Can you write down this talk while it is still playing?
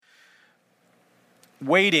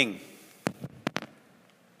Waiting.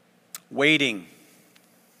 Waiting.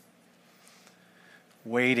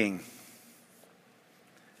 Waiting.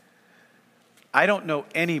 I don't know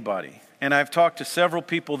anybody, and I've talked to several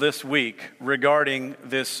people this week regarding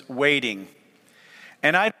this waiting.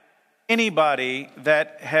 And I don't know anybody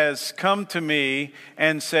that has come to me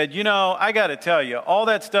and said, you know, I got to tell you, all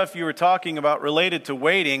that stuff you were talking about related to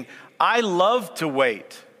waiting, I love to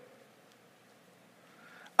wait.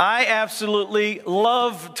 I absolutely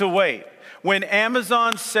love to wait. When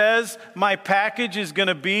Amazon says my package is going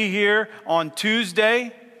to be here on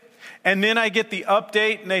Tuesday, and then I get the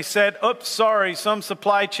update and they said, oops, sorry, some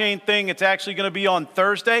supply chain thing, it's actually going to be on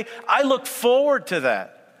Thursday, I look forward to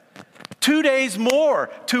that. 2 days more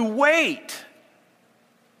to wait.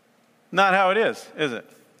 Not how it is it?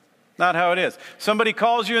 Not how it is. Somebody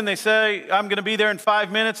calls you and they say, I'm going to be there in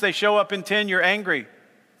 5 minutes. They show up in 10, you're angry.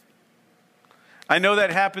 I know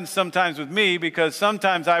that happens sometimes with me because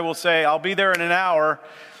sometimes I will say, I'll be there in an hour,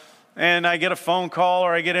 and I get a phone call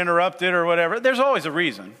or I get interrupted or whatever. There's always a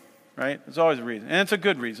reason, right? There's always a reason. And it's a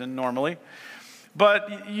good reason normally.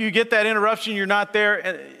 But you get that interruption, you're not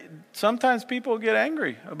there. Sometimes people get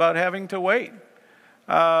angry about having to wait.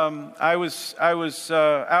 I was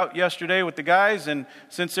out yesterday with the guys, and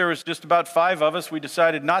since there was just about 5 of us, we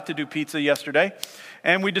decided not to do pizza yesterday.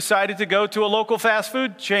 And we decided to go to a local fast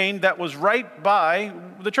food chain that was right by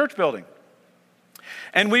the church building.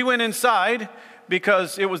 And we went inside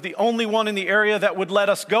because it was the only one in the area that would let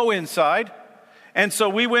us go inside. And so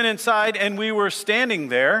we went inside and we were standing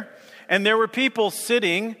there, and there were people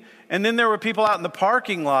sitting, and then there were people out in the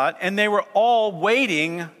parking lot, and they were all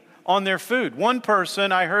waiting on their food. One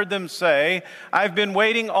person, I heard them say, I've been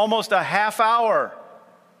waiting almost a half hour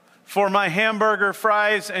for my hamburger,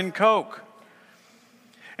 fries, and Coke.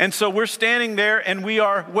 And so we're standing there and we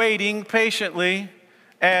are waiting patiently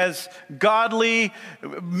as godly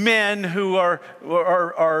men who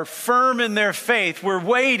are firm in their faith. We're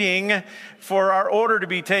waiting for our order to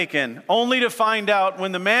be taken, only to find out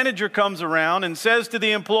when the manager comes around and says to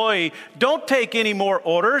the employee, don't take any more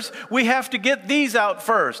orders. We have to get these out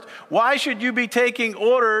first. Why should you be taking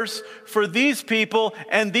orders for these people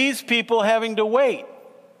and these people having to wait?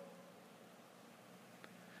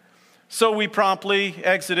 So we promptly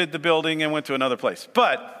exited the building and went to another place.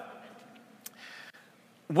 But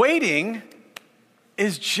waiting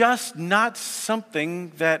is just not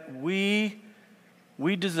something that we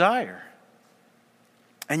desire.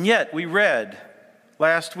 And yet we read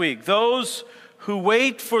last week, those who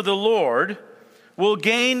wait for the Lord will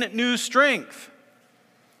gain new strength.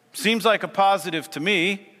 Seems like a positive to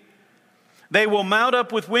me. They will mount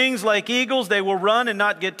up with wings like eagles. They will run and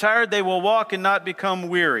not get tired. They will walk and not become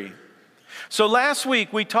weary. So last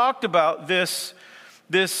week we talked about this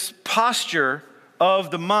posture of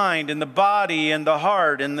the mind and the body and the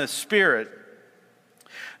heart and the spirit.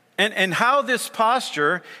 And how this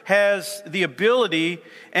posture has the ability,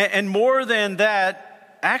 and more than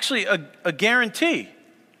that, actually a guarantee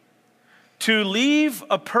to leave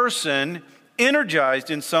a person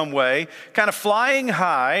energized in some way, kind of flying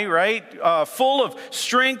high, right? Full of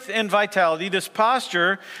strength and vitality. This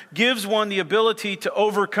posture gives one the ability to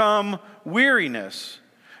overcome weariness.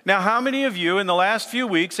 Now, how many of you in the last few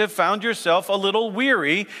weeks have found yourself a little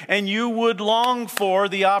weary and you would long for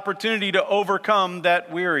the opportunity to overcome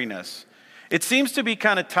that weariness? It seems to be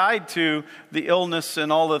kind of tied to the illness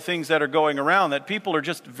and all the things that are going around, that people are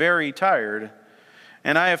just very tired.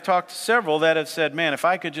 And I have talked to several that have said, man, if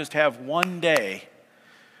I could just have one day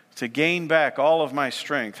to gain back all of my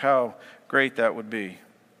strength, how great that would be.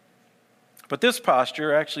 But this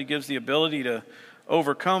posture actually gives the ability to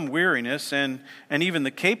overcome weariness and even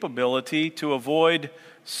the capability to avoid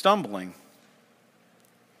stumbling.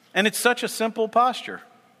 And it's such a simple posture,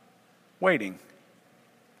 waiting.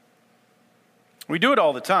 We do it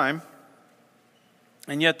all the time,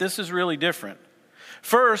 and yet this is really different.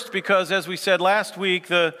 First, because as we said last week,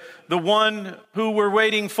 the one who we're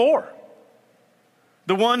waiting for,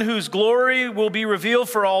 the one whose glory will be revealed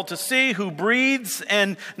for all to see, who breathes,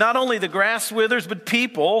 and not only the grass withers, but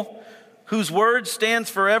people, whose word stands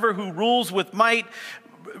forever, who rules with might,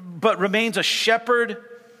 but remains a shepherd,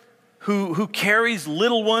 who carries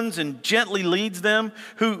little ones and gently leads them,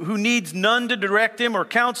 who needs none to direct him or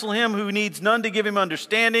counsel him, who needs none to give him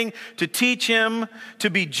understanding, to teach him to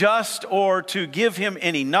be just or to give him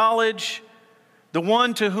any knowledge, the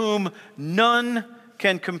one to whom none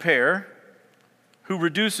can compare, who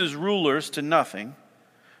reduces rulers to nothing,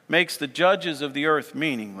 makes the judges of the earth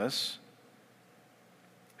meaningless,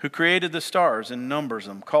 who created the stars and numbers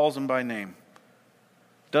them, calls them by name,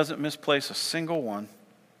 doesn't misplace a single one,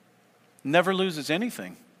 never loses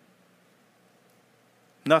anything.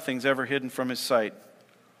 Nothing's ever hidden from his sight,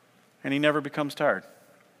 and he never becomes tired.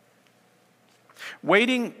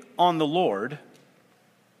 Waiting on the Lord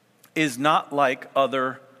is not like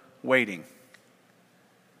other waiting.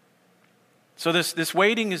 So this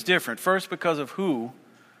waiting is different. First, because of who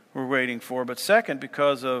we're waiting for, but second,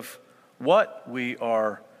 because of what we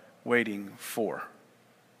are waiting for.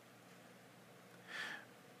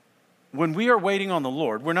 When we are waiting on the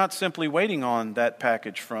Lord, we're not simply waiting on that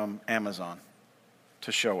package from Amazon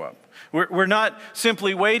to show up. We're not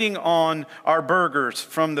simply waiting on our burgers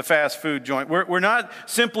from the fast food joint. We're not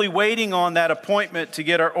simply waiting on that appointment to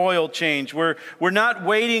get our oil changed. We're not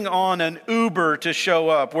waiting on an Uber to show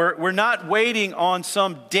up. We're not waiting on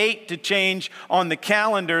some date to change on the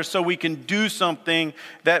calendar so we can do something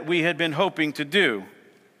that we had been hoping to do.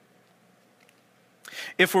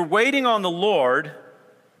 If we're waiting on the Lord,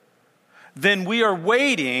 then we are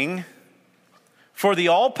waiting for the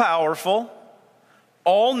all-powerful,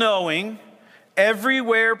 all-knowing,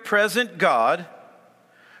 everywhere present God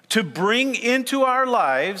to bring into our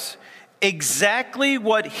lives exactly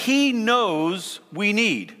what He knows we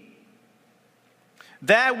need.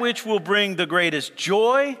 That which will bring the greatest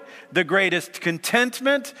joy, the greatest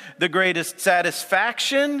contentment, the greatest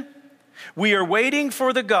satisfaction. We are waiting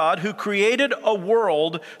for the God who created a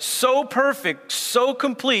world so perfect, so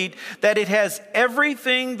complete, that it has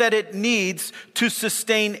everything that it needs to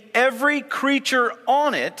sustain every creature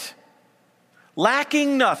on it,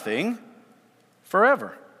 lacking nothing,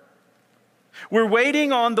 forever. We're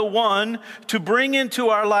waiting on the one to bring into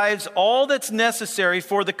our lives all that's necessary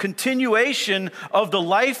for the continuation of the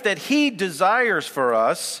life that He desires for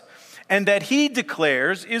us and that He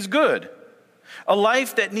declares is good. A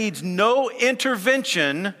life that needs no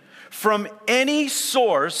intervention from any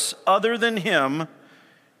source other than Him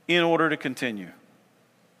in order to continue.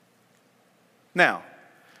 Now,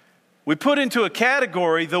 we put into a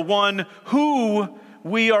category the one who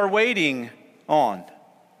we are waiting on.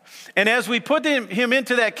 And as we put him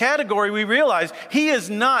into that category, we realize He is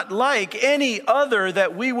not like any other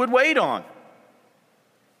that we would wait on.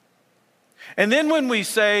 And then when we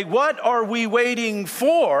say, what are we waiting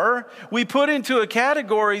for? We put into a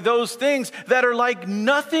category those things that are like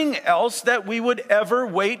nothing else that we would ever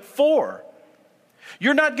wait for.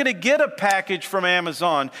 You're not going to get a package from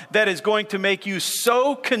Amazon that is going to make you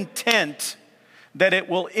so content that it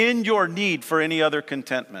will end your need for any other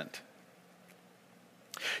contentment.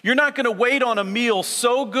 You're not going to wait on a meal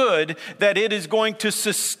so good that it is going to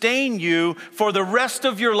sustain you for the rest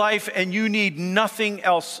of your life and you need nothing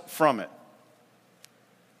else from it.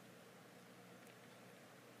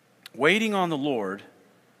 Waiting on the Lord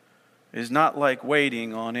is not like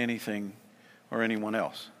waiting on anything or anyone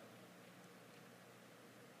else.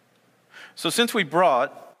 So since we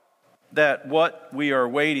brought that what we are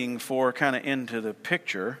waiting for kind of into the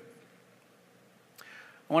picture,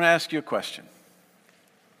 I want to ask you a question.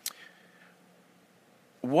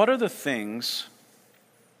 What are the things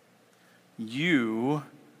you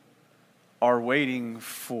are waiting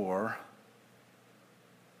for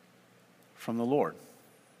from the Lord?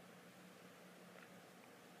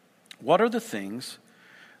 What are the things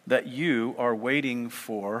that you are waiting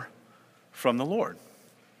for from the Lord?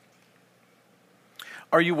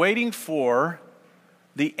 Are you waiting for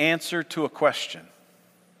the answer to a question?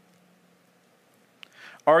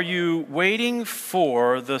 Are you waiting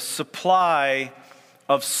for the supply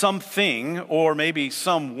of something or maybe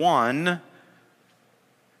someone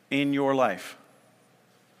in your life?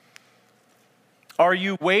 Are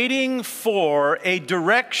you waiting for a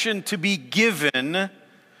direction to be given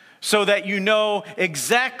so that you know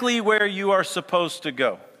exactly where you are supposed to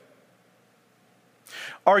go?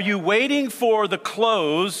 Are you waiting for the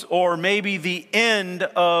close or maybe the end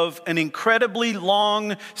of an incredibly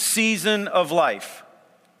long season of life?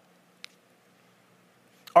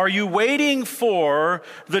 Are you waiting for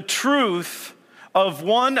the truth of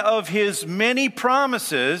one of His many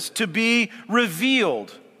promises to be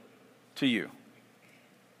revealed to you?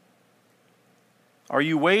 Are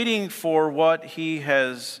you waiting for what He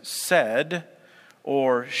has said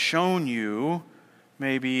or shown you,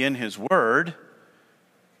 maybe in His Word,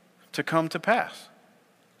 to come to pass?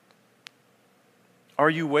 Are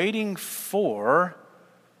you waiting for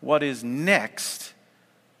what is next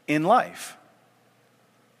in life?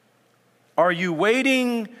 Are you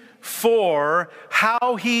waiting for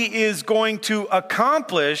how He is going to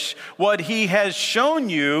accomplish what He has shown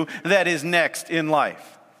you that is next in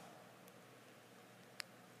life?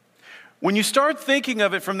 When you start thinking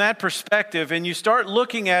of it from that perspective and you start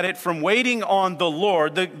looking at it from waiting on the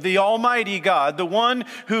Lord, the Almighty God, the one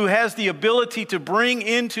who has the ability to bring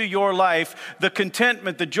into your life the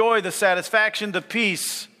contentment, the joy, the satisfaction, the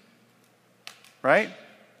peace, right?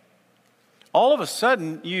 All of a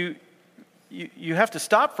sudden, you have to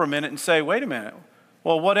stop for a minute and say, wait a minute,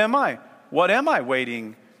 well, what am I? What am I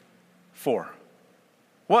waiting for?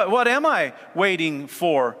 What am I waiting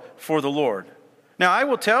for the Lord? Now, I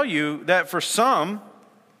will tell you that for some,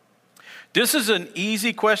 this is an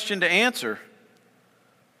easy question to answer.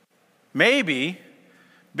 Maybe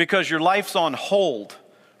because your life's on hold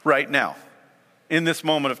right now in this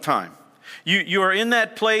moment of time. You are in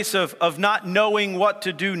that place of not knowing what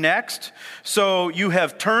to do next, so you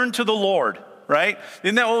have turned to the Lord, right?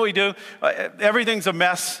 Isn't that what we do? Everything's a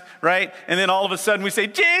mess, right? And then all of a sudden we say,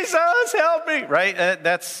 Jesus, help me, right?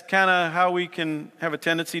 That's kind of how we can have a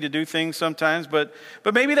tendency to do things sometimes. But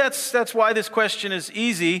maybe that's why this question is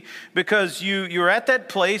easy, because you're at that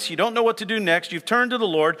place, you don't know what to do next, you've turned to the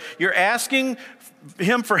Lord, you're asking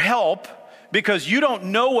Him for help because you don't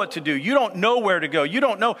know what to do, you don't know where to go, you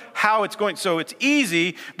don't know how it's going. So it's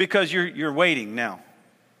easy because you're waiting now.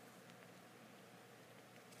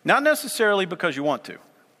 Not necessarily because you want to,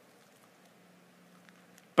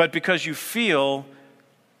 but because you feel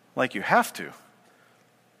like you have to.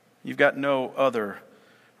 You've got no other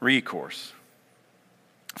recourse.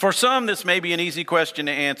 For some, this may be an easy question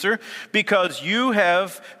to answer because you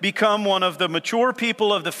have become one of the mature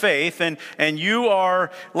people of the faith, and you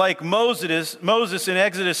are like Moses in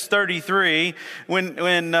Exodus 33,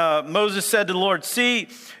 when Moses said to the Lord, see,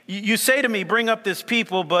 you say to me, bring up this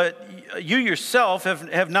people, but you yourself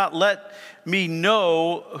have not let me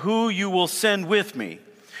know who you will send with me.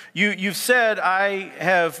 You've said, I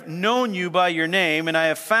have known you by your name, and I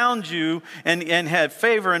have found you and had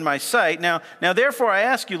favor in my sight. Now, therefore, I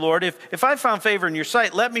ask you, Lord, if I found favor in your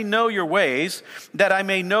sight, let me know your ways, that I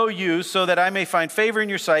may know you, so that I may find favor in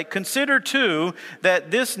your sight. Consider, too,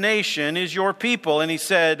 that this nation is your people. And he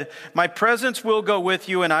said, my presence will go with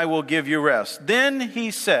you, and I will give you rest. Then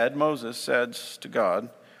he said, Moses said to God,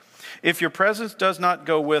 if your presence does not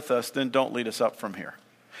go with us, then don't lead us up from here.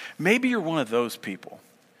 Maybe you're one of those people.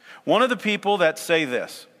 One of the people that say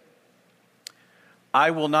this,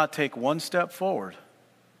 I will not take one step forward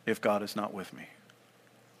if God is not with me.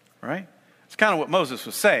 Right? It's kind of what Moses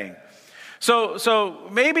was saying. So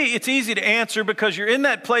maybe it's easy to answer because you're in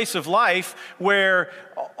that place of life where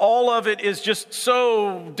all of it is just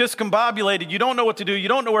so discombobulated. You don't know what to do. You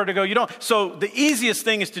don't know where to go. So the easiest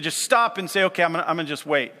thing is to just stop and say, okay, I'm gonna just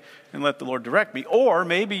wait and let the Lord direct me. Or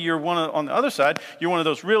maybe you're on the other side, you're one of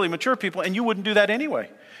those really mature people and you wouldn't do that anyway.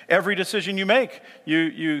 Every decision you make,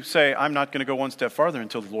 you say, I'm not going to go one step farther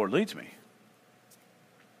until the Lord leads me.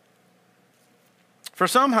 For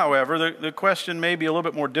some, however, the question may be a little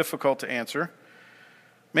bit more difficult to answer.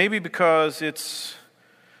 Maybe because it's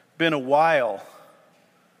been a while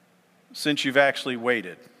since you've actually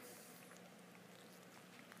waited.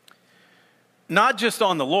 Not just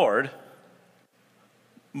on the Lord,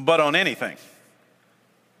 but on anything.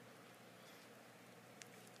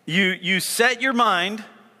 You set your mind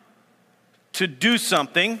to do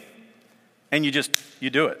something, and you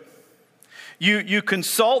do it. You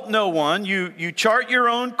consult no one. You chart your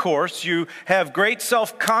own course. You have great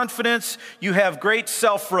self-confidence. You have great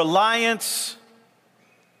self-reliance.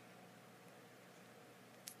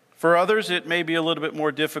 For others, it may be a little bit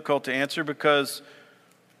more difficult to answer because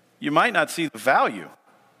you might not see the value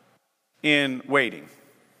in waiting.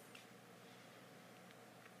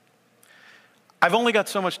 I've only got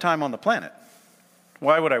so much time on the planet.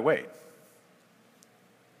 Why would I wait?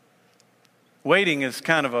 Waiting is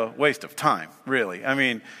kind of a waste of time, really. I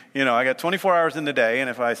mean, I got 24 hours in the day, and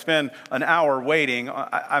if I spend an hour waiting,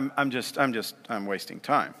 I'm wasting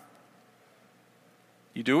time.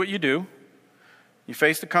 You do what you do. You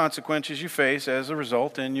face the consequences you face as a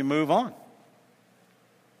result, and you move on.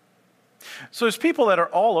 So there's people that are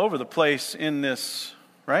all over the place in this,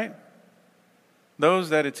 right?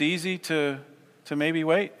 Those that it's easy to maybe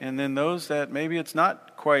wait, and then those that maybe it's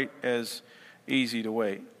not quite as easy to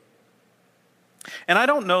wait. And I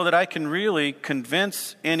don't know that I can really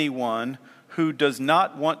convince anyone who does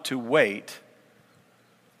not want to wait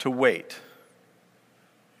to wait.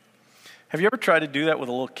 Have you ever tried to do that with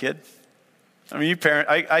a little kid? I mean,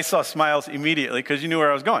 I saw smiles immediately because you knew where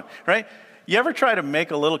I was going, right? You ever try to make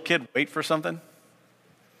a little kid wait for something?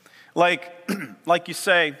 Like you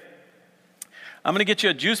say, I'm going to get you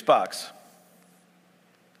a juice box.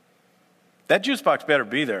 That juice box better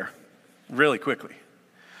be there really quickly.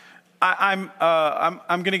 I'm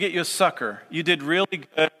going to get you a sucker. You did really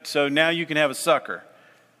good, so now you can have a sucker.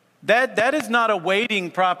 That is not a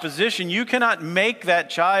waiting proposition. You cannot make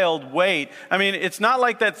that child wait. I mean, it's not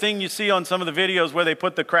like that thing you see on some of the videos where they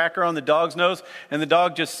put the cracker on the dog's nose and the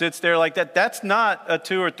dog just sits there like that. That's not a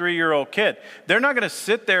 2 or 3 year old kid. They're not going to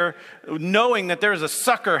sit there knowing that there's a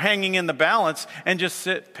sucker hanging in the balance and just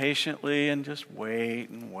sit patiently and just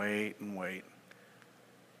wait and wait and wait.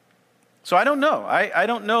 So I don't know. I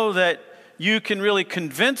don't know that you can really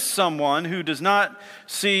convince someone who does not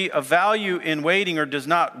see a value in waiting or does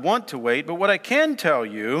not want to wait. But what I can tell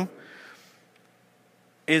you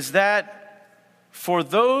is that for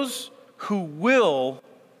those who will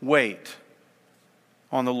wait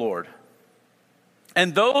on the Lord,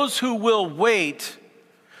 and those who will wait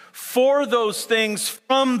for those things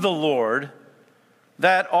from the Lord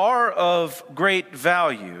that are of great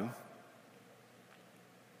value,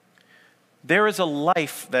 there is a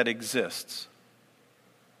life that exists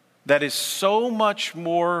that is so much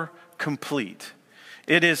more complete.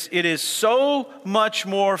 It is so much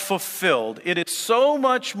more fulfilled. It is so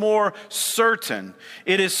much more certain.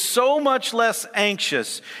 It is so much less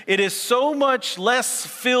anxious. It is so much less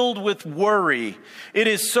filled with worry. It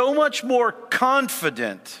is so much more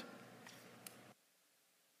confident.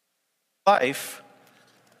 Life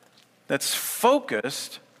that's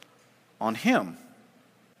focused on Him.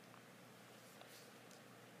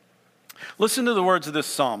 Listen to the words of this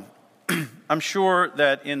psalm. I'm sure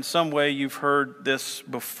that in some way you've heard this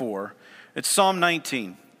before. It's Psalm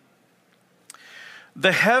 19.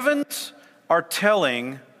 The heavens are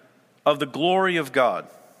telling of the glory of God,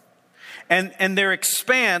 and their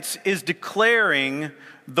expanse is declaring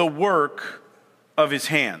the work of His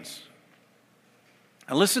hands.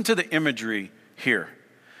 And listen to the imagery here.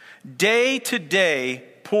 Day to day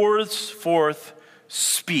pours forth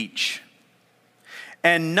speech,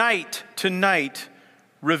 and night to night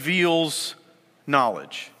reveals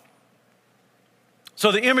knowledge.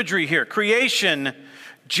 So the imagery here, creation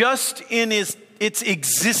just in its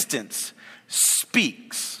existence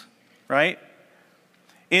speaks, right?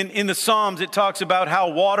 In the Psalms, it talks about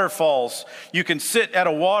how waterfalls, you can sit at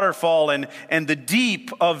a waterfall and the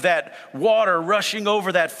deep of that water rushing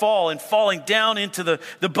over that fall and falling down into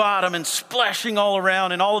the bottom and splashing all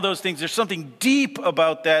around and all of those things. There's something deep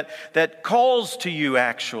about that calls to you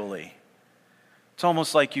actually. It's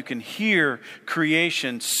almost like you can hear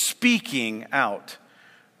creation speaking out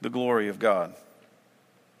the glory of God.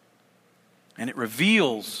 And it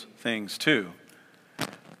reveals things too.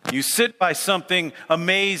 You sit by something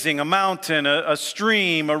amazing, a mountain, a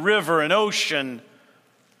stream, a river, an ocean.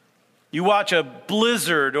 You watch a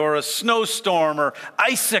blizzard or a snowstorm or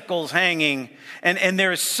icicles hanging, and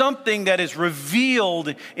there is something that is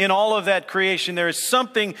revealed in all of that creation. There is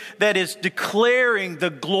something that is declaring the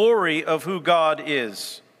glory of who God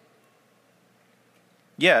is.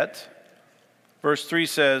 Yet, verse 3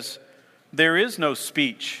 says, there is no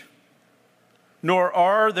speech, nor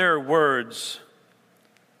are there words.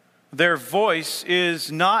 Their voice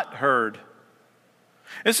is not heard.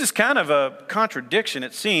 This is kind of a contradiction,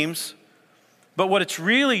 it seems. But what it's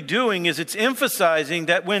really doing is it's emphasizing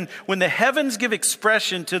that when the heavens give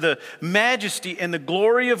expression to the majesty and the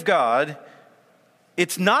glory of God,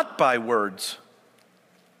 it's not by words.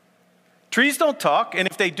 Trees don't talk, and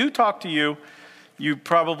if they do talk to you, you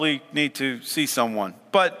probably need to see someone.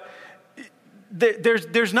 But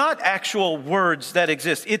there's not actual words that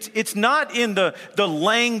exist. It's not in the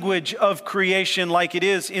language of creation like it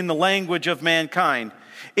is in the language of mankind.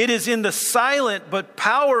 It is in the silent but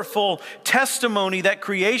powerful testimony that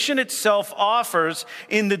creation itself offers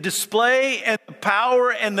in the display and the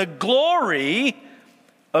power and the glory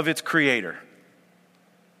of its creator.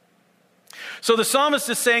 So the psalmist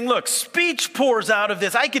is saying, look, speech pours out of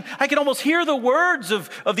this. I can almost hear the words of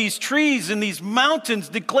these trees and these mountains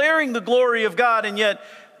declaring the glory of God, and yet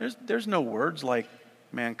there's no words like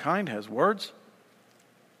mankind has words.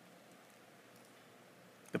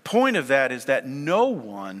 The point of that is that no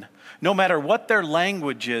one, no matter what their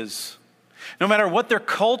language is, no matter what their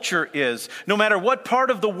culture is, no matter what part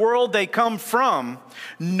of the world they come from,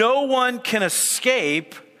 no one can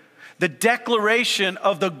escape the declaration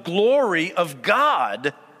of the glory of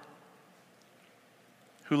God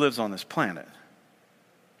who lives on this planet.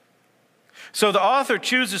 So the author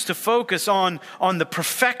chooses to focus on the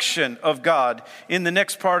perfection of God in the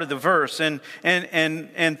next part of the verse, and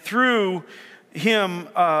through him,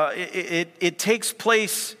 it takes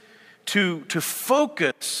place to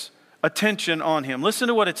focus attention on him. Listen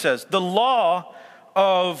to what it says. The law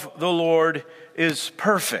of the Lord is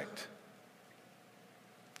perfect.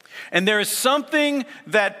 And there is something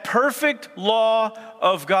that perfect law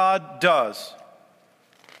of God does.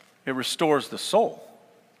 It restores the soul.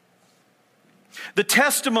 The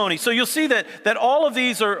testimony. So you'll see that all of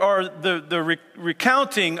these are the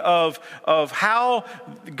recounting of how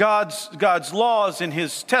God's laws and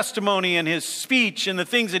his testimony and his speech and the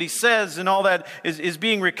things that he says and all that is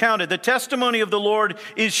being recounted. The testimony of the Lord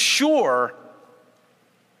is sure,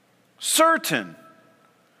 certain.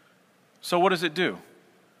 So what does it do?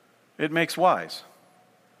 It makes wise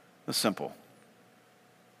the simple.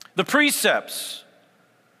 The precepts,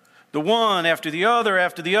 the one after the other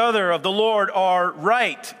of the Lord are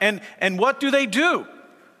right. And what do?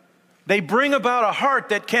 They bring about a heart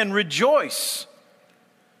that can rejoice.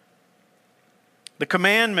 The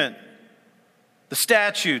commandment, the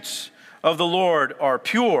statutes of the Lord are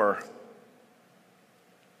pure.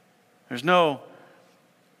 There's no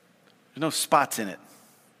spots in it.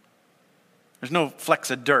 There's no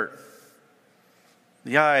flecks of dirt.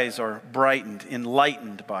 The eyes are brightened,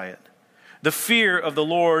 enlightened by it. The fear of the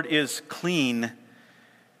Lord is clean,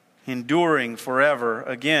 enduring forever.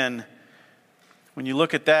 Again, when you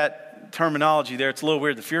look at that terminology there, it's a little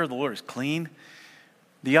weird. The fear of the Lord is clean.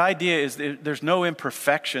 The idea is there's no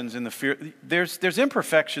imperfections in the fear. There's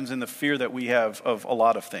imperfections in the fear that we have of a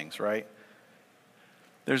lot of things, right?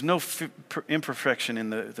 There's no imperfection in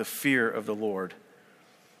the fear of the Lord.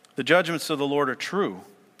 The judgments of the Lord are true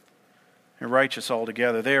and righteous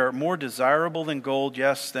altogether. They are more desirable than gold,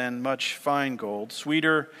 yes, than much fine gold,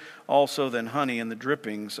 sweeter also than honey and the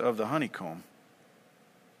drippings of the honeycomb.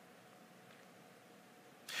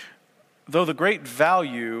 Though the great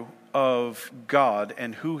value of God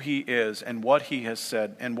and who he is and what he has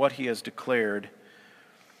said and what he has declared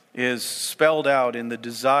is spelled out in the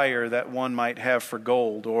desire that one might have for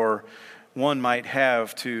gold or one might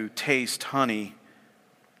have to taste honey,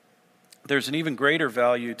 there's an even greater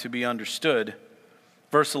value to be understood.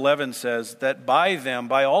 Verse 11 says that by them,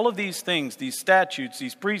 by all of these things, these statutes,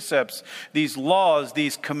 these precepts, these laws,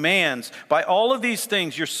 these commands, by all of these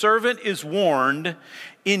things, your servant is warned.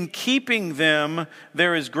 In keeping them,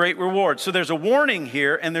 there is great reward. So there's a warning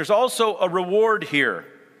here, and there's also a reward here.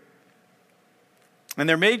 And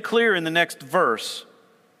they're made clear in the next verse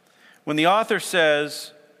when the author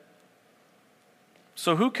says,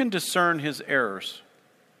 so who can discern his errors?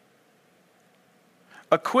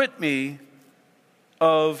 Acquit me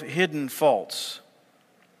of hidden faults.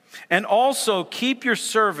 And also keep your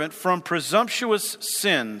servant from presumptuous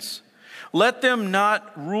sins. Let them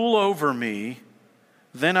not rule over me.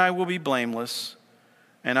 Then I will be blameless,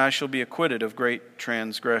 and I shall be acquitted of great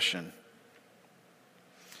transgression.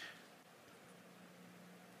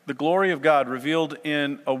 The glory of God revealed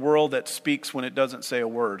in a world that speaks when it doesn't say a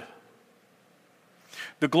word.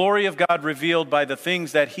 The glory of God revealed by the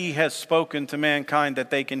things that he has spoken to mankind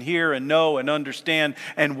that they can hear and know and understand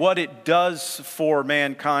and what it does for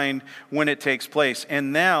mankind when it takes place.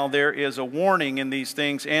 And now there is a warning in these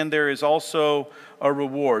things, and there is also a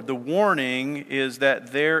reward. The warning is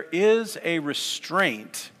that there is a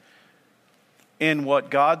restraint in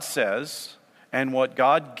what God says and what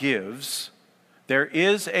God gives. There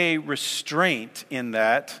is a restraint in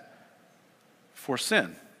that for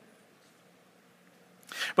sin.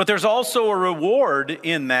 But there's also a reward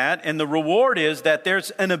in that, and the reward is that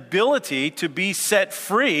there's an ability to be set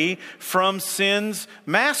free from sin's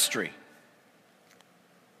mastery.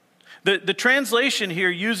 The translation here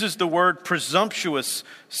uses the word presumptuous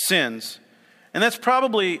sins, and that's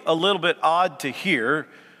probably a little bit odd to hear.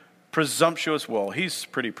 Presumptuous, well, he's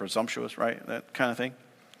pretty presumptuous, right? That kind of thing.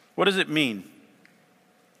 What does it mean?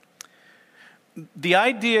 The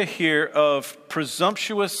idea here of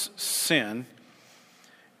presumptuous sin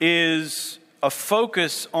is a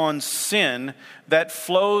focus on sin that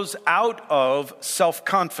flows out of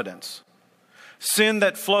self-confidence. Sin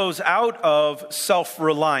that flows out of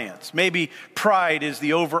self-reliance. Maybe pride is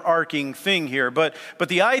the overarching thing here, but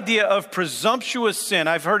the idea of presumptuous sin,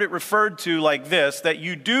 I've heard it referred to like this, that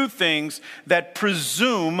you do things that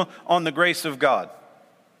presume on the grace of God.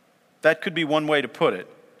 That could be one way to put it.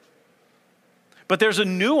 But there's a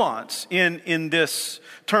nuance in this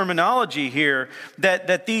terminology here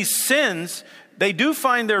that these sins, they do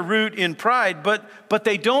find their root in pride, but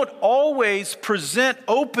they don't always present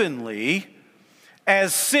openly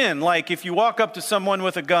as sin. Like if you walk up to someone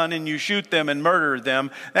with a gun and you shoot them and murder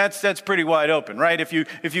them, that's pretty wide open, right? If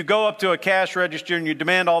you go up to a cash register and you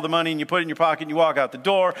demand all the money and you put it in your pocket and you walk out the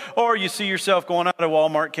door, or you see yourself going out of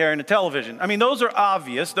Walmart carrying a television. I mean, those are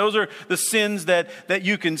obvious. Those are the sins that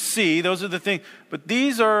you can see. Those are the things. But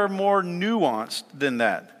these are more nuanced than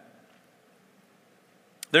that.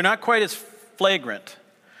 They're not quite as flagrant.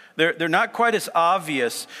 They're not quite as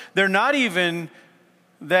obvious. They're not even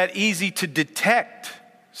that easy to detect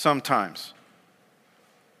sometimes,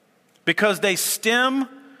 because they stem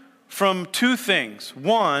from two things.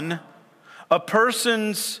 One, a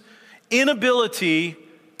person's inability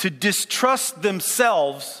to distrust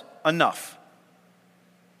themselves enough.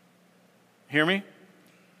 Hear me?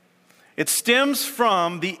 It stems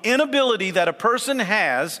from the inability that a person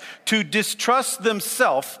has to distrust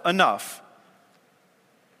themselves enough.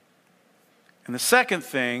 And the second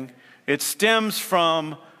thing, it stems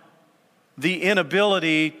from the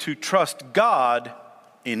inability to trust God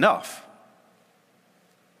enough.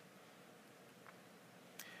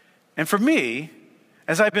 And for me,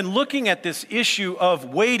 as I've been looking at this issue of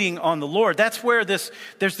waiting on the Lord, that's where there's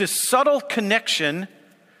this subtle connection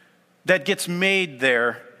that gets made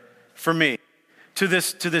there for me to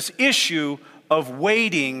this issue of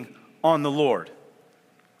waiting on the Lord.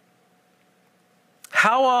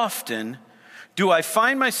 How often do I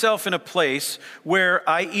find myself in a place where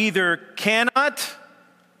I either cannot,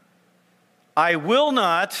 I will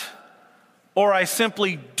not, or I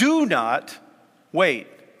simply do not wait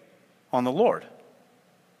on the Lord?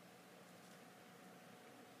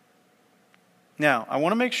 Now, I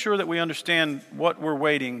want to make sure that we understand what we're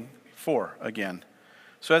waiting for again.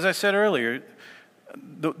 So as I said earlier,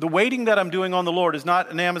 the waiting that I'm doing on the Lord is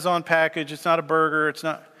not an Amazon package, it's not a burger,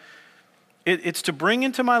 it's to bring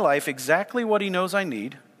into my life exactly what He knows I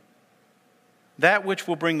need, that which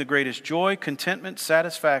will bring the greatest joy, contentment,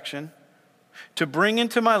 satisfaction, to bring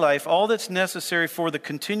into my life all that's necessary for the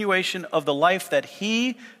continuation of the life that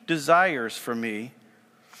He desires for me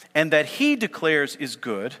and that He declares is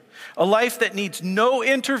good, a life that needs no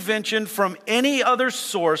intervention from any other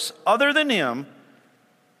source other than Him,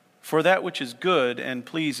 for that which is good and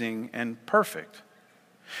pleasing and perfect.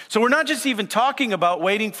 So we're not just even talking about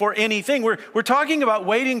waiting for anything. We're talking about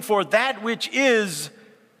waiting for that which is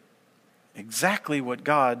exactly what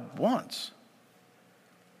God wants.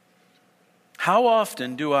 How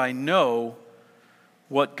often do I know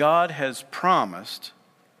what God has promised?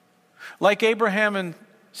 Like Abram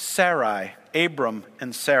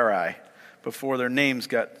and Sarai, before their names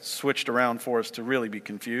got switched around for us to really be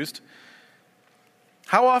confused.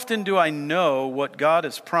 How often do I know what God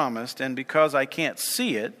has promised, and because I can't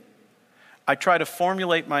see it, I try to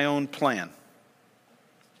formulate my own plan?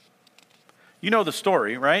 You know the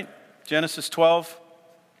story, right? Genesis 12.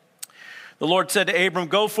 The Lord said to Abram,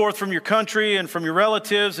 "Go forth from your country and from your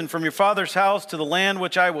relatives and from your father's house to the land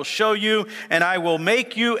which I will show you, and I will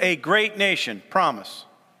make you a great nation." Promise.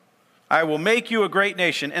 I will make you a great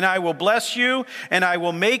nation, and I will bless you, and I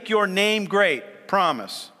will make your name great.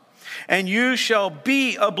 Promise. And you shall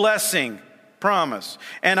be a blessing. Promise.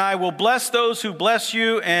 And I will bless those who bless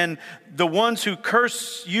you, and the ones who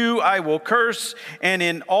curse you I will curse. And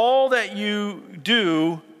in all that you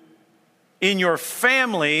do in your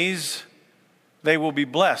families, they will be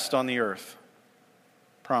blessed on the earth.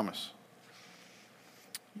 Promise.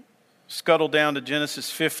 Scuttle down to Genesis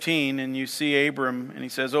 15, and you see Abram, and he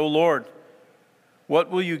says, "O Lord, what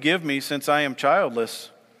will you give me since I am childless?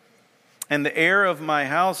 And the heir of my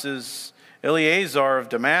house is Eleazar of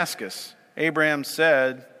Damascus." Abraham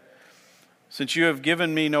said, "Since you have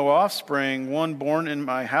given me no offspring, one born in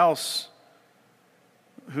my house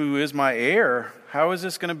who is my heir, how is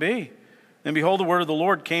this going to be?" And behold, the word of the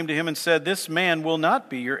Lord came to him and said, "This man will not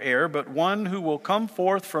be your heir, but one who will come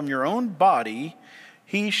forth from your own body,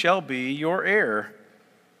 he shall be your heir."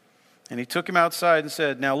 And he took him outside and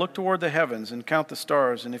said, "Now look toward the heavens and count the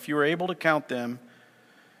stars, and if you are able to count them,"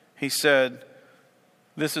 he said,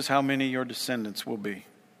 "this is how many your descendants will be."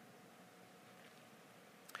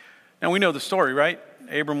 Now we know the story, right?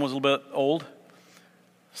 Abram was a little bit old.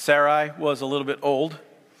 Sarai was a little bit old.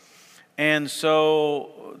 And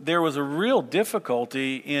so there was a real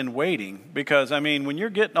difficulty in waiting because, when you're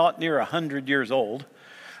getting out near 100 years old,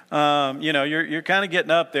 you're kind of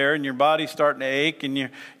getting up there and your body's starting to ache and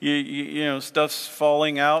you stuff's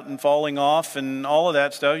falling out and falling off and all of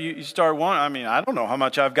that stuff. You start wondering, I don't know how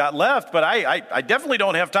much I've got left, but I definitely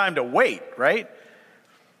don't have time to wait, right?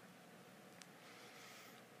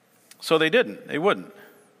 So they didn't. They wouldn't.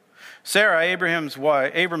 Sarah, Abram's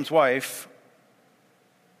wife,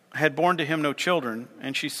 had borne to him no children,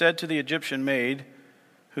 and she said to the Egyptian maid,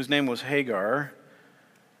 whose name was Hagar,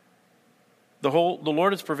 the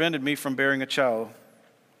Lord has prevented me from bearing a child.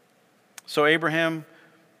 So Abraham,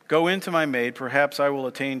 go into my maid, perhaps I will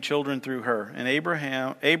attain children through her. And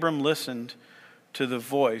Abram listened to the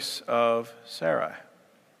voice of Sarai.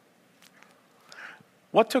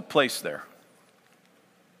 What took place there?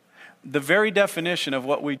 The very definition of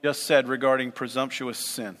what we just said regarding presumptuous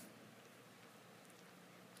sin.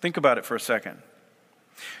 Think about it for a second.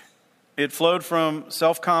 It flowed from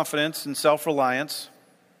self-confidence and self-reliance.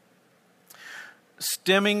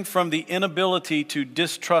 stemming from the inability to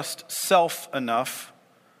distrust self enough,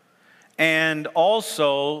 and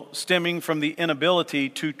also stemming from the inability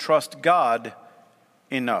to trust God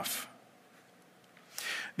enough.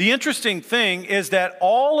 The interesting thing is that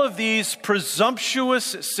all of these presumptuous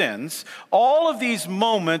sins, all of these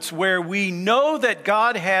moments where we know that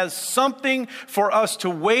God has something for us to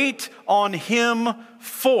wait on Him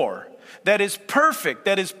for, that is perfect,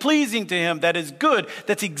 that is pleasing to Him, that is good,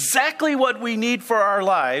 that's exactly what we need for our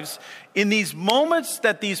lives. In these moments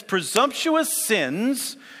that these presumptuous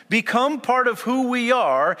sins become part of who we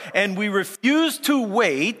are and we refuse to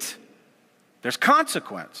wait, there's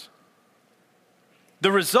consequence.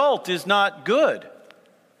 The result is not good.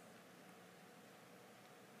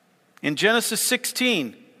 In Genesis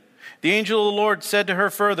 16, the angel of the Lord said to her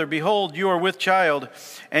further, "Behold, you are with child,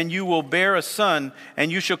 and you will bear a son,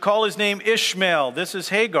 and you shall call his name Ishmael." This is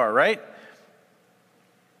Hagar, right?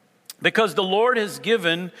 "Because the Lord has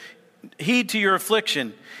given heed to your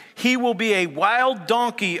affliction. He will be a wild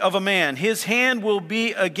donkey of a man. His hand will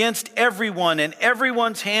be against everyone, and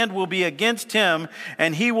everyone's hand will be against him,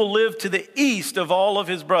 and he will live to the east of all of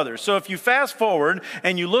his brothers." So if you fast forward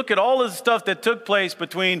and you look at all of the stuff that took place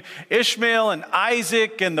between Ishmael and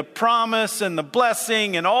Isaac and the promise and the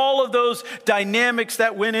blessing and all of those dynamics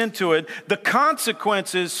that went into it, the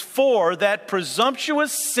consequences for that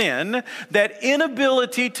presumptuous sin, that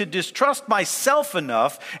inability to distrust myself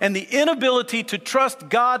enough, and the inability to trust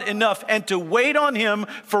God enough and to wait on Him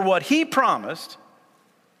for what He promised,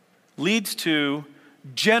 leads to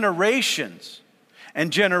generations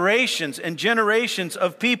and generations and generations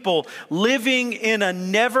of people living in a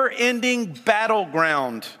never-ending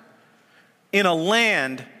battleground in a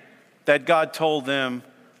land that God told them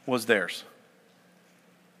was theirs.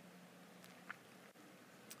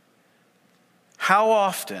 How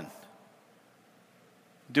often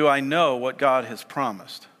do I know what God has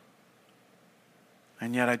promised,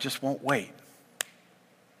 and yet I just won't wait?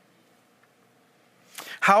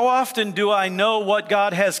 How often do I know what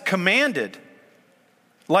God has commanded,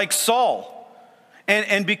 like Saul,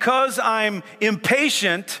 and because I'm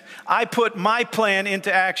impatient, I put my plan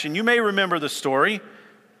into action? You may remember the story.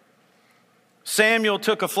 Samuel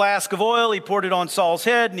took a flask of oil, he poured it on Saul's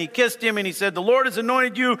head, and he kissed him, and he said, "The Lord has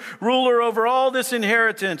anointed you ruler over all this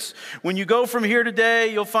inheritance. When you go from here today,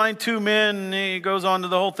 you'll find 2 men," and he goes on to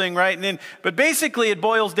the whole thing, right? But basically it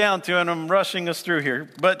boils down to, and I'm rushing us through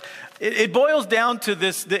here, but it boils down to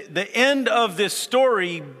this, the end of this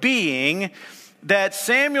story being that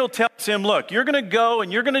Samuel tells him, "Look, you're going to go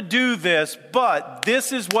and you're going to do this, but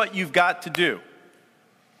this is what you've got to do.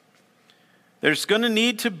 There's going to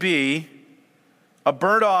need to be a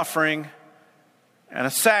burnt offering and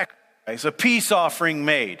a sacrifice, a peace offering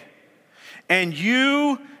made. And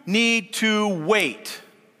you need to wait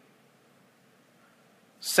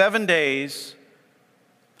 7 days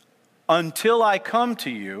until I come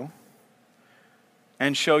to you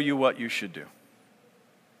and show you what you should do."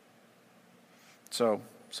 So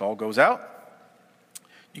Saul goes out.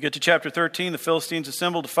 You get to chapter 13, the Philistines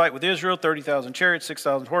assembled to fight with Israel, 30,000 chariots,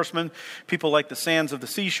 6,000 horsemen, people like the sands of the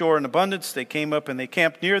seashore in abundance. They came up and they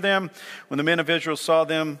camped near them. When the men of Israel saw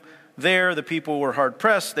them there, the people were hard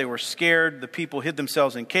pressed. They were scared. The people hid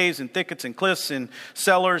themselves in caves and thickets and cliffs and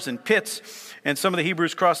cellars and pits. And some of the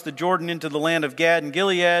Hebrews crossed the Jordan into the land of Gad and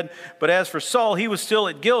Gilead. But as for Saul, he was still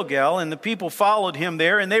at Gilgal, and the people followed him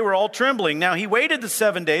there, and they were all trembling. Now he waited the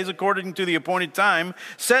 7 days according to the appointed time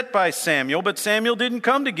set by Samuel, but Samuel didn't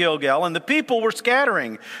come to Gilgal, and the people were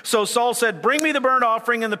scattering. So Saul said, "Bring me the burnt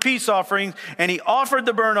offering and the peace offering." And he offered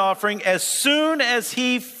the burnt offering. As soon as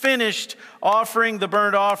he finished offering the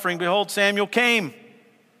burnt offering, behold, Samuel came.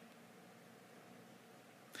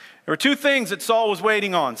 There were 2 things that Saul was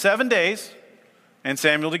waiting on: 7 days and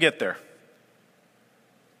Samuel to get there.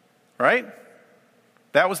 Right?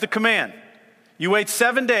 That was the command. You wait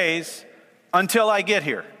 7 days until I get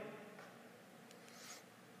here.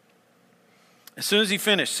 As soon as he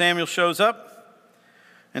finished, Samuel shows up,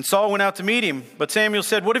 and Saul went out to meet him. But Samuel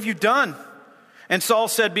said, "What have you done?" And Saul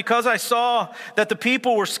said, "Because I saw that the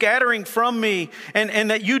people were scattering from me,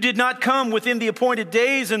 and that you did not come within the appointed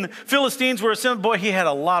days, and the Philistines were assembled." Boy, he had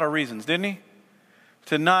a lot of reasons, didn't he?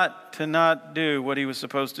 To not do what he was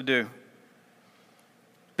supposed to do.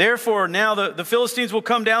 "Therefore, now the Philistines will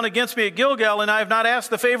come down against me at Gilgal, and I have not asked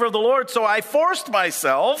the favor of the Lord, so I forced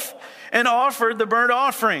myself and offered the burnt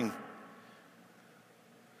offering."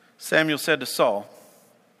 Samuel said to Saul,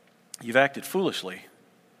 "You've acted foolishly.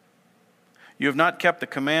 You have not kept the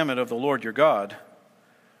commandment of the Lord your God,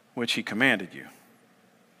 which He commanded you."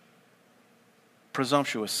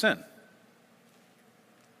 Presumptuous sin.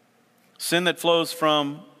 Sin that flows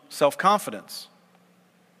from self-confidence,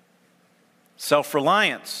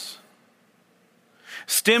 self-reliance,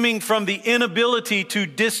 stemming from the inability to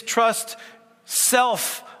distrust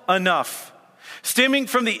self enough, stemming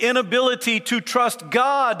from the inability to trust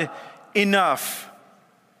God enough,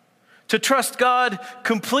 to trust God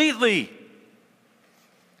completely.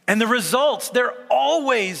 And the results, they're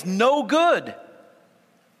always no good.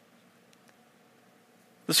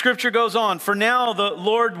 The scripture goes on, "For now the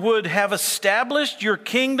Lord would have established your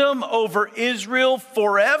kingdom over Israel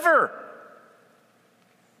forever.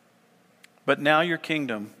 But now your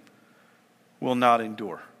kingdom will not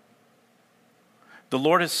endure. The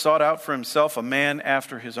Lord has sought out for himself a man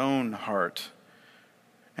after his own heart,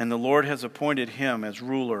 and the Lord has appointed him as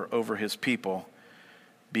ruler over his people,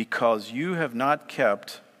 because you have not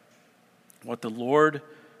kept what the Lord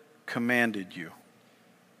commanded you."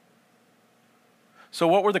 So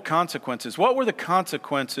what were the consequences? What were the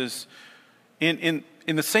consequences in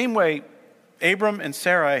the same way Abram and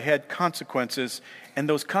Sarai had consequences, and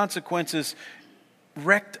those consequences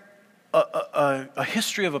wrecked a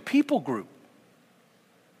history of a people group?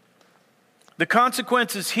 The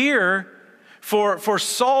consequences here for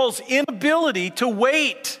Saul's inability to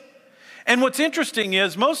wait. And what's interesting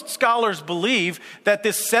is most scholars believe that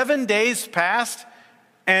this 7 days passed,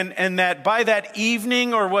 and that by that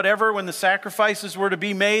evening or whatever, when the sacrifices were to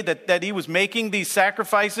be made, that he was making these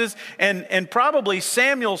sacrifices, and probably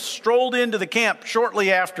Samuel strolled into the camp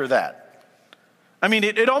shortly after that. I mean,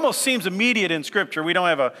 it almost seems immediate in Scripture. We don't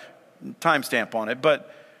have a timestamp on it,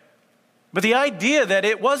 but the idea that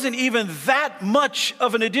it wasn't even that much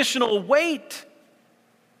of an additional weight.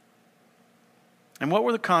 And what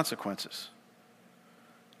were the consequences?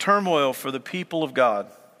 Turmoil for the people of God,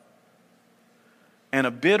 and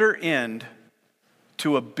a bitter end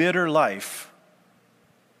to a bitter life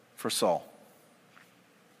for Saul.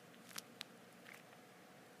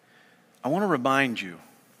 I want to remind you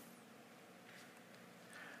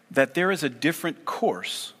that there is a different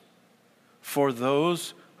course for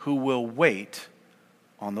those who will wait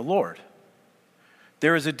on the Lord.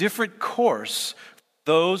 There is a different course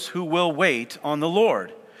those who will wait on the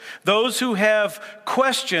Lord. Those who have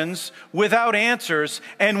questions without answers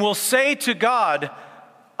and will say to God,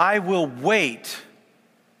 "I will wait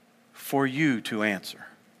for you to answer."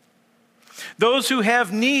 Those who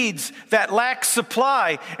have needs that lack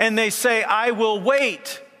supply and they say, "I will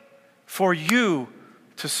wait for you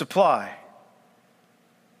to supply."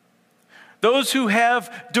 Those who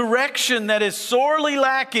have direction that is sorely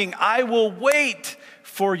lacking, "I will wait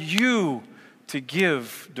for you to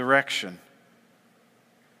give direction."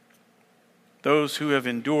 Those who have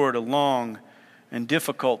endured a long and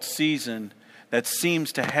difficult season that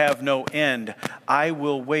seems to have no end, "I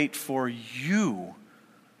will wait for you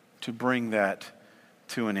to bring that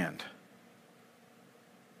to an end."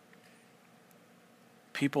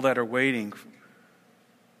 People that are waiting,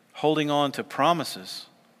 holding on to promises,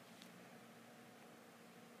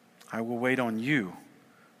 "I will wait on you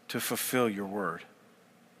to fulfill your word."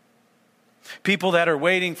 People that are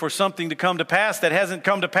waiting for something to come to pass that hasn't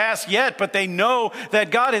come to pass yet, but they know that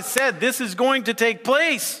God has said this is going to take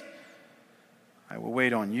place, "I will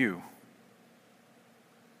wait on you."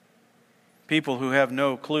 People who have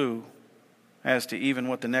no clue as to even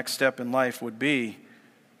what the next step in life would be,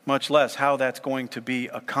 much less how that's going to be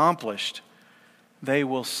accomplished, they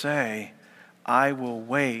will say, "I will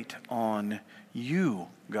wait on you,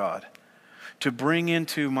 God, to bring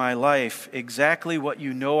into my life exactly what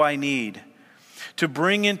you know I need, to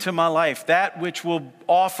bring into my life that which will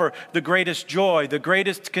offer the greatest joy, the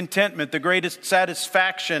greatest contentment, the greatest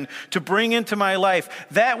satisfaction, to bring into my life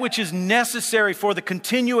that which is necessary for the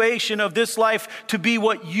continuation of this life to be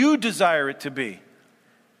what you desire it to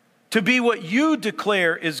be what you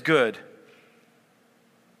declare is good.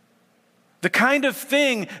 The kind of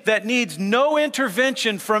thing that needs no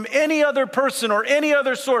intervention from any other person or any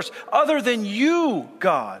other source other than you,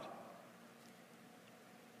 God."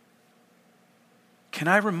 Can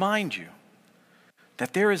I remind you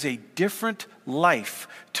that there is a different life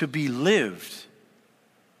to be lived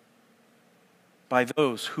by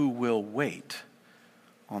those who will wait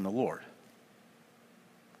on the Lord?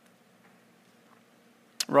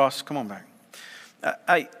 Ross, come on back.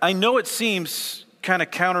 I know it seems kind of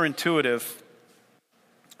counterintuitive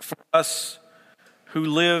for us who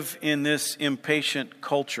live in this impatient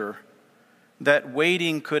culture that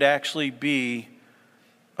waiting could actually be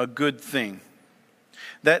a good thing.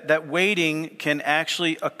 That waiting can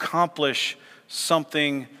actually accomplish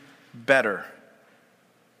something better.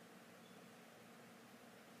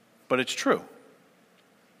 But it's true.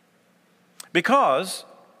 Because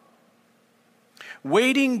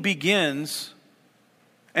waiting begins,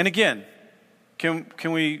 and again,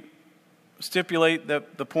 can we stipulate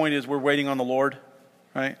that the point is we're waiting on the Lord,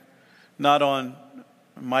 right? Not on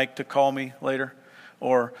Mike to call me later,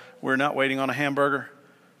 or we're not waiting on a hamburger.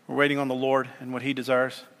 We're waiting on the Lord and what He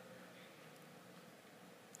desires.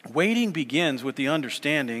 Waiting begins with the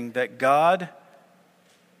understanding that God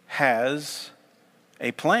has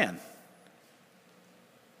a plan.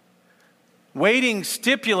 Waiting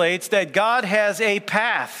stipulates that God has a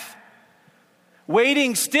path.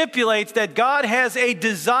 Waiting stipulates that God has a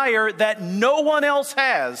desire that no one else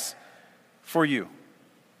has for you.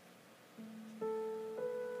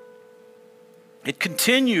 It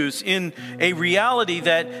continues in a reality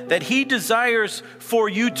that He desires for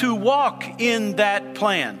you to walk in that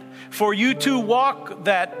plan, for you to walk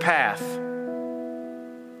that path.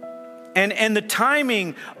 And the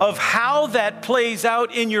timing of how that plays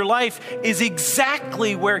out in your life is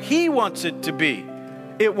exactly where He wants it to be.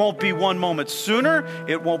 It won't be one moment sooner.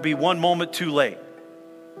 It won't be one moment too late.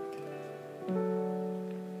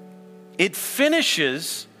 It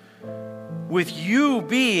finishes with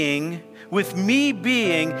me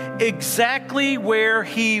being exactly where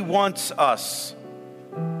He wants us.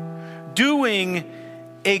 Doing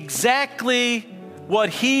exactly what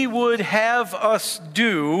He would have us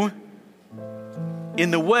do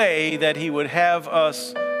in the way that He would have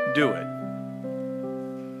us do it.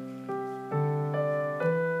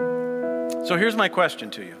 So here's my question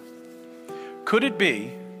to you. Could it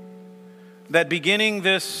be that beginning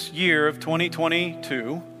this year of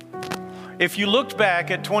 2022, if you looked back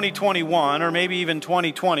at 2021 or maybe even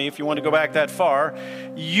 2020, if you want to go back that far,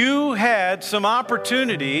 you had some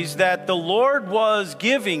opportunities that the Lord was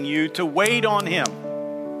giving you to wait on Him?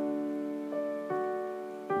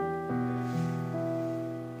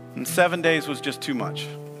 And 7 days was just too much.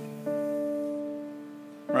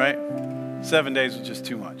 Right? 7 days was just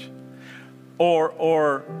too much.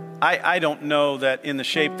 Or I don't know that in the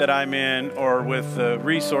shape that I'm in, or with the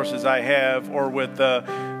resources I have, or with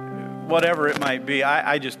whatever it might be,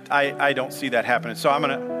 I don't see that happening. So I'm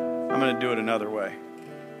gonna do it another way.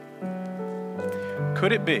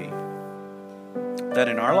 Could it be that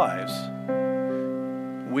in our lives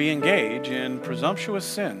we engage in presumptuous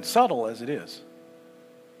sin, subtle as it is,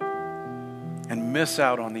 and miss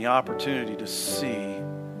out on the opportunity to see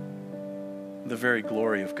the very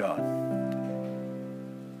glory of God?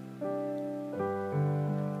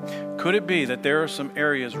 Could it be that there are some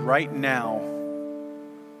areas right now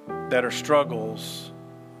that are struggles,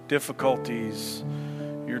 difficulties,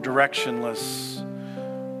 you're directionless,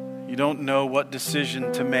 you don't know what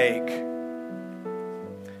decision to make,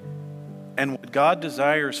 and what God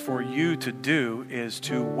desires for you to do is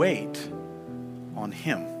to wait on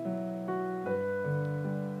Him.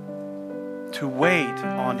 To wait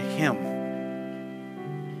on Him.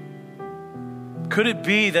 Could it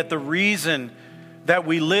be that the reason that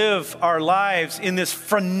we live our lives in this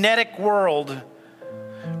frenetic world,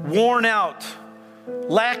 worn out,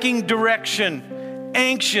 lacking direction,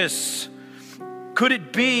 anxious, could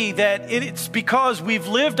it be that it's because we've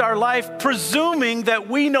lived our life presuming that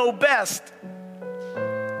we know best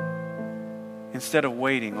instead of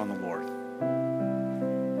waiting on the Lord?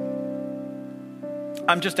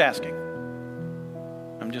 I'm just asking.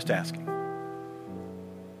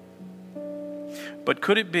 But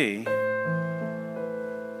could it be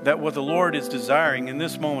that what the Lord is desiring in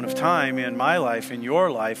this moment of time, in my life, in your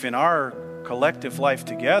life, in our collective life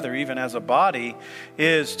together, even as a body,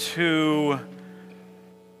 is to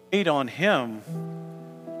wait on Him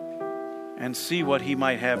and see what He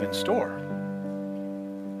might have in store?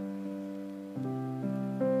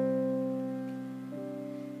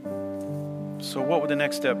 So what would the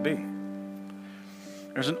next step be?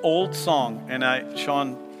 There's an old song, and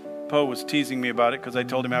Sean Poe was teasing me about it because I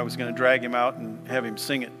told him I was going to drag him out and have him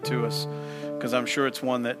sing it to us, because I'm sure it's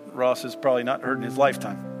one that Ross has probably not heard in his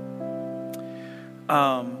lifetime.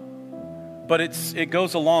 But it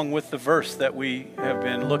goes along with the verse that we have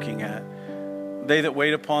been looking at. They that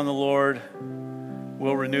wait upon the Lord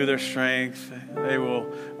will renew their strength. They will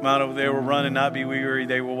run and not be weary.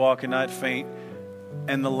 They will walk and not faint.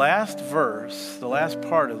 And the last verse, the last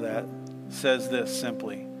part of that, says this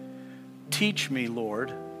simply: teach me,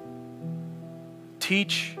 Lord,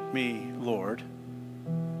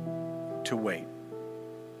 to wait.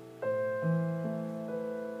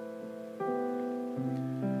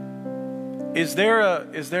 Is there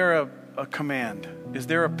a command? Is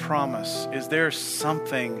there a promise? Is there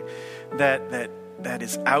something that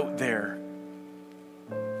is out there?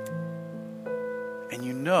 And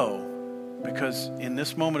you know, because in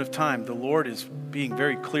this moment of time, the Lord is being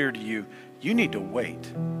very clear to you, you need to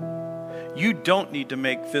wait. You don't need to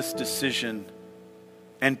make this decision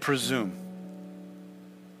and presume.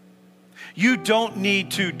 You don't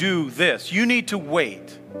need to do this. You need to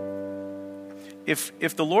wait.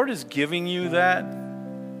 If the Lord is giving you that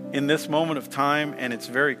in this moment of time, and it's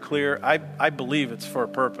very clear, I believe it's for a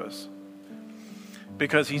purpose.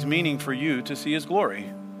 Because he's meaning for you to see his glory.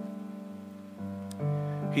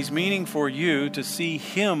 He's meaning for you to see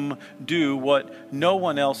him do what no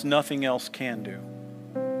one else, nothing else can do.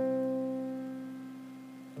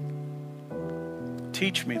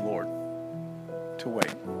 Teach me, Lord, to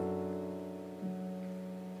wait.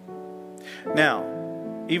 Now,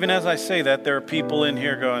 even as I say that, there are people in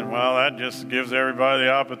here going, well, that just gives everybody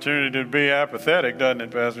the opportunity to be apathetic, doesn't it,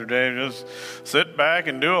 Pastor Dave? Just sit back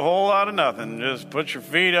and do a whole lot of nothing. Just put your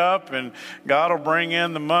feet up, and God will bring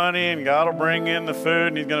in the money, and God will bring in the food,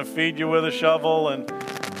 and he's going to feed you with a shovel. And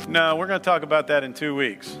no, we're going to talk about that in 2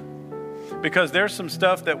 weeks. Because there's some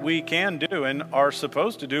stuff that we can do and are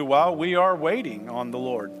supposed to do while we are waiting on the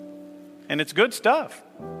Lord. And it's good stuff.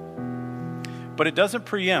 But it doesn't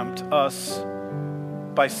preempt us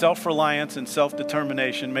by self-reliance and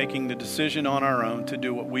self-determination, making the decision on our own to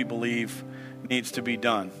do what we believe needs to be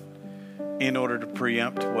done in order to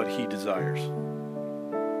preempt what he desires.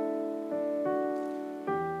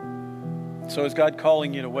 So is God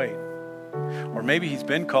calling you to wait? Or maybe he's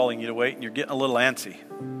been calling you to wait and you're getting a little antsy.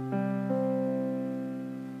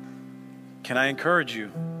 Can I encourage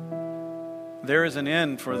you? There is an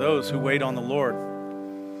end for those who wait on the Lord.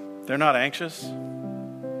 They're not anxious.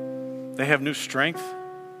 They have new strength.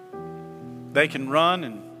 They can run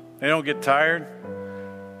and they don't get tired.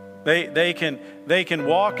 They can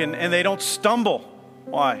walk and they don't stumble.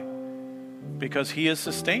 Why? Because he is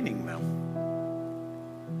sustaining them.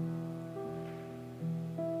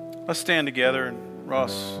 Let's stand together, and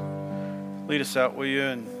Ross, lead us out, will you?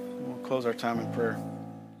 And we'll close our time in prayer.